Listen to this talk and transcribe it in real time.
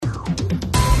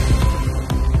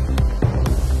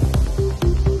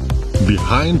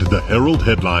Behind the Herald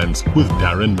Headlines with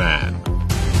Darren Mann.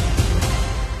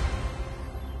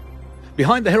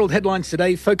 Behind the Herald Headlines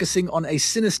today, focusing on a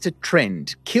sinister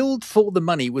trend. Killed for the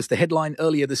money was the headline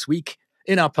earlier this week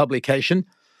in our publication,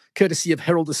 courtesy of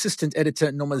Herald assistant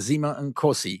editor Nomazima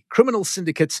Nkosi. Criminal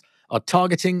syndicates are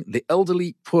targeting the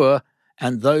elderly, poor,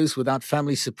 and those without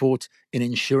family support in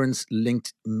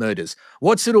insurance-linked murders.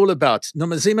 What's it all about?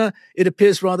 Nomazima, it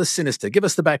appears rather sinister. Give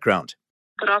us the background.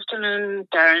 Good afternoon,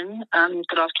 Darren.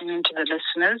 Good afternoon to the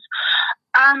listeners.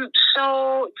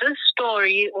 So this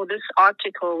story or this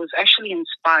article was actually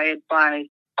inspired by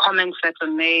comments that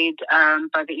were made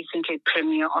by the Eastern Cape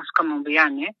Premier, Oscar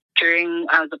Mobuyane, during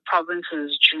the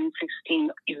province's June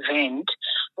 16 event,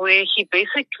 where he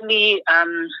basically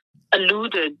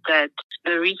alluded that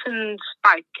the recent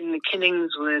spike in the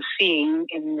killings we're seeing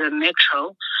in the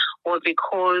metro were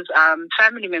because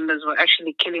family members were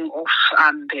actually killing off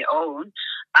their own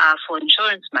for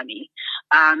insurance money.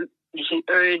 He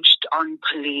urged on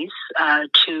police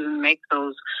to make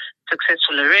those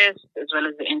successful arrests as well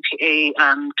as the NPA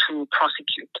to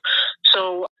prosecute.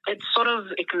 So it sort of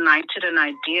ignited an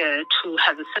idea to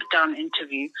have a sit-down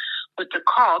interview with the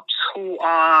cops who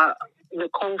are the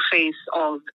coalface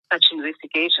of such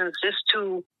investigations, just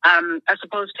to, I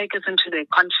suppose, take us into their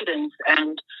confidence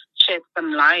and shed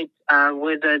some light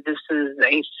whether this is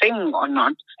a thing or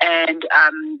not. And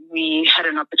we had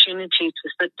an opportunity to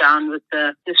sit down with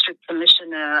the District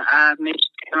Commissioner, Major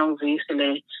General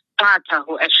Vuyisile Tata,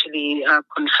 who actually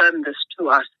confirmed this to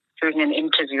us during an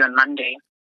interview on Monday.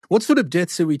 What sort of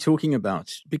deaths are we talking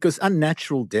about? Because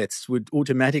unnatural deaths would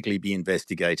automatically be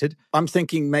investigated. I'm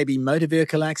thinking maybe motor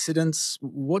vehicle accidents.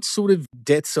 What sort of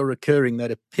deaths are occurring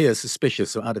that appear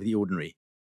suspicious or out of the ordinary?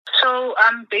 So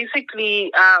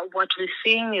basically what we're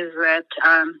seeing is that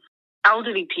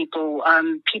elderly people,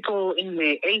 people in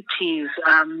their 80s,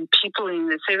 people in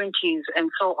their 70s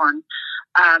and so on,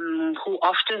 who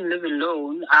often live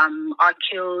alone, are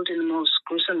killed in the most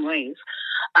gruesome ways.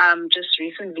 Just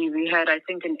recently, we had, I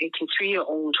think, an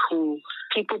 83-year-old who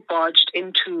people barged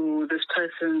into this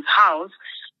person's house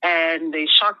and they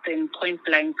shot them point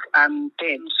blank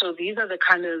dead. So these are the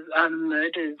kind of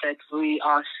murders that we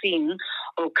are seeing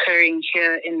occurring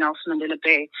here in Nelson Mandela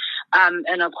Bay.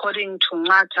 And according to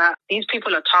Ngata, these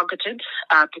people are targeted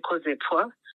because they're poor,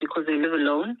 because they live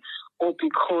alone, or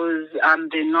because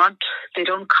they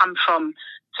don't come from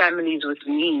families with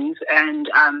means. And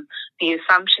the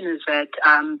assumption is that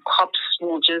cops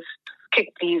will just kick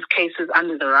these cases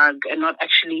under the rug and not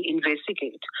actually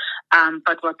investigate.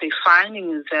 But what they're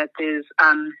finding is that there's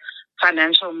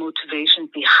financial motivation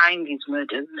behind these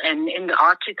murders. And in the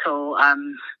article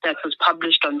that was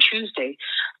published on Tuesday,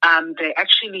 they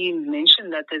actually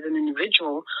mentioned that there's an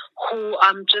individual who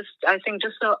just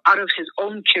out of his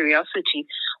own curiosity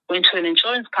went to an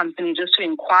insurance company just to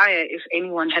inquire if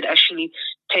anyone had actually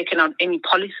taken out any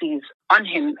policies on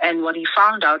him. And what he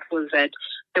found out was that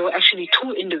there were actually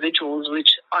two individuals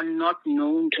which are not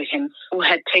known to him who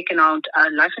had taken out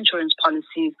life insurance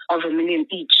policies of $1 million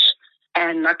each.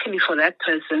 And luckily for that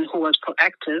person who was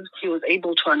proactive, he was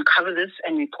able to uncover this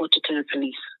and report it to the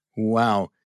police. Wow.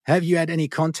 Have you had any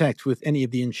contact with any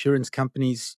of the insurance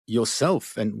companies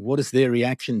yourself? And what has their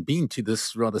reaction been to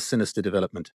this rather sinister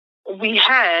development? We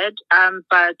had,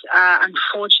 but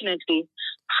unfortunately,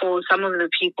 for some of the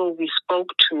people we spoke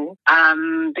to,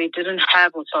 they didn't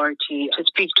have authority to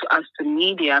speak to us, the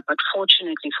media. But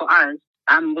fortunately for us,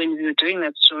 when we were doing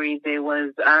that story, there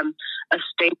was a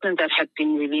statement that had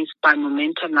been released by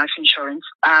Momentum Life Insurance,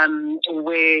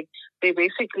 where they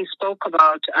basically spoke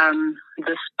about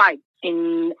the spike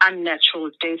in unnatural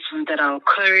deaths that are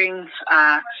occurring,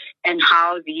 and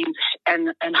how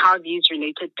these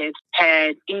related deaths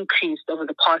had increased over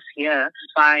the past year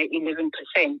by 11%.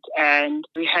 And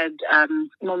we had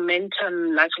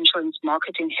Momentum Life Insurance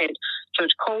marketing head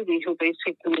George Colby, who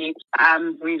basically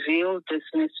revealed this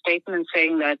in a statement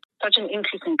saying that such an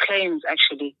increase in claims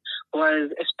actually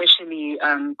was especially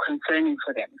concerning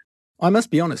for them. I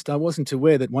must be honest, I wasn't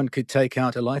aware that one could take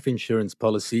out a life insurance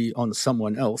policy on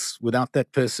someone else without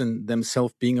that person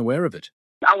themselves being aware of it.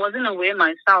 I wasn't aware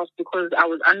myself because I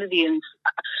was under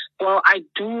I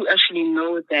do actually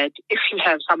know that if you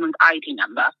have someone's ID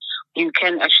number, you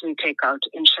can actually take out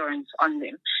insurance on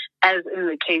them. As in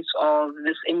the case of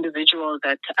this individual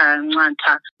that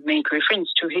Ngata made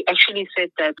reference to, he actually said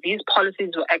that these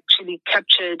policies were actually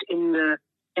captured in the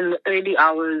early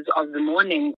hours of the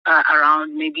morning,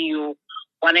 around maybe your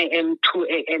 1 a.m., 2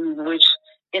 a.m., which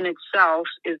in itself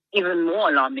is even more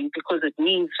alarming because it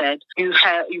means that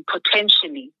you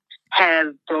potentially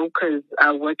have brokers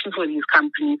working for these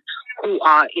companies who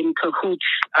are in cahoots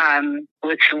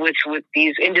with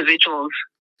these individuals.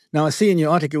 Now, I see in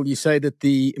your article you say that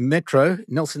the Metro,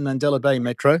 Nelson Mandela Bay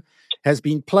Metro, has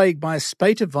been plagued by a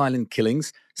spate of violent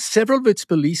killings. Several of its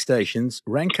police stations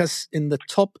rank us in the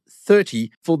top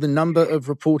 30 for the number of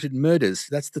reported murders.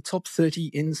 That's the top 30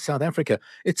 in South Africa.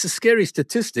 It's a scary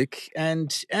statistic,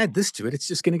 and add this to it, it's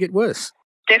just going to get worse.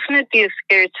 Definitely a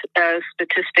scary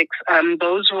statistics.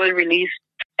 Those were released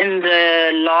in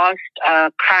the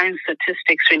last crime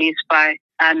statistics released by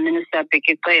Minister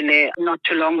Bekele not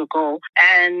too long ago.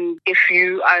 And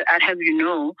I'd have you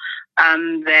know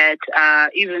that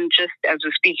even just as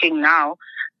we're speaking now,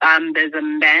 there's a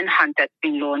manhunt that's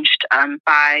been launched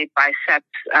by SAPS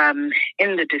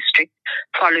in the district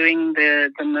following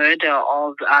the murder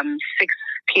of 6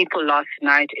 people last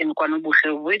night in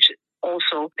KwaNobuhle, which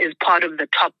also is part of the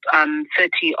top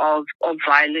 30 of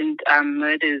violent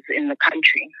murders in the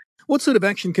country. What sort of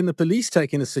action can the police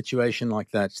take in a situation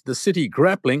like that? The city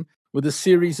grappling with a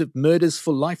series of murders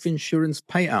for life insurance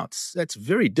payouts. That's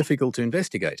very difficult to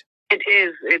investigate. It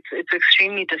is. It's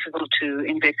extremely difficult to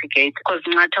investigate because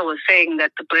Ngata was saying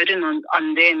that the burden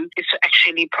on them is to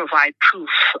actually provide proof,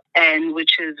 and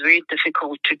which is very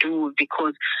difficult to do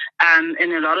because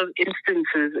in a lot of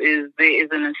instances there is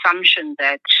an assumption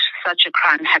that such a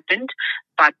crime happened,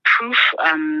 but proof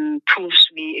proves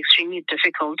to be extremely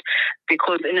difficult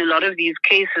because in a lot of these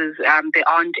cases there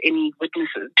aren't any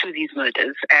witnesses to these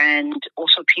murders, and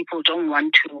also people don't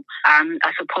want to,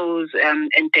 I suppose,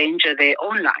 endanger their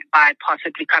own life by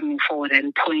possibly coming forward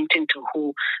and pointing to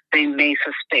who they may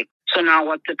suspect. So now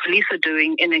what the police are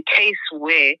doing in a case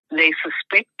where they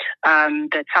suspect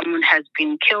that someone has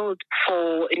been killed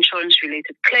for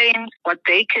insurance-related claims, what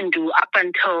they can do up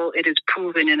until it is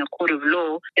proven in a court of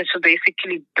law is to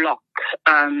basically block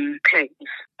claims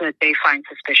that they find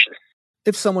suspicious.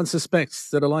 If someone suspects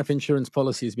that a life insurance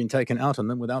policy has been taken out on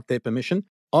them without their permission,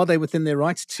 are they within their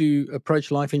rights to approach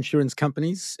life insurance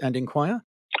companies and inquire?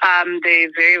 They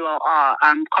very well are.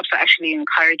 Cops are actually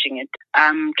encouraging it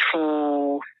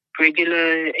for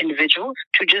regular individuals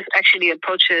to just actually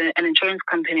approach an insurance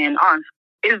company and ask,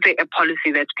 is there a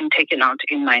policy that's been taken out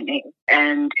in my name?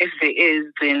 And if there is,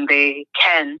 then they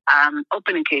can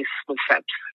open a case with SAPS.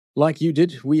 Like you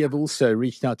did, we have also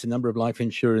reached out to a number of life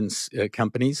insurance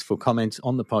companies for comment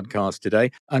on the podcast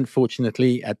today.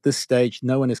 Unfortunately, at this stage,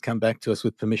 no one has come back to us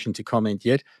with permission to comment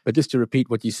yet. But just to repeat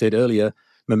what you said earlier,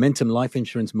 Momentum Life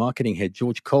Insurance Marketing Head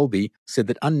George Colby said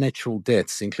that unnatural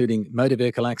deaths, including motor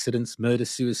vehicle accidents, murder,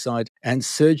 suicide, and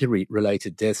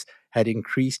surgery-related deaths, had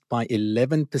increased by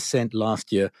 11%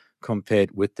 last year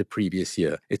compared with the previous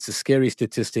year. It's a scary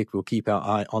statistic. We'll keep our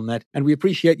eye on that. And we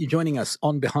appreciate you joining us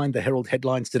on Behind the Herald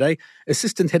Headlines today.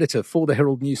 Assistant Editor for the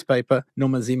Herald newspaper,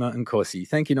 Nomazima Nkosi.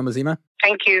 Thank you, Nomazima.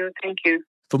 Thank you. Thank you.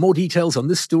 For more details on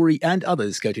this story and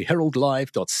others, go to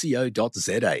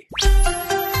heraldlive.co.za.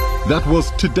 That was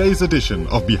today's edition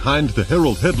of Behind the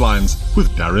Herald Headlines with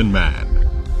Darren Mann.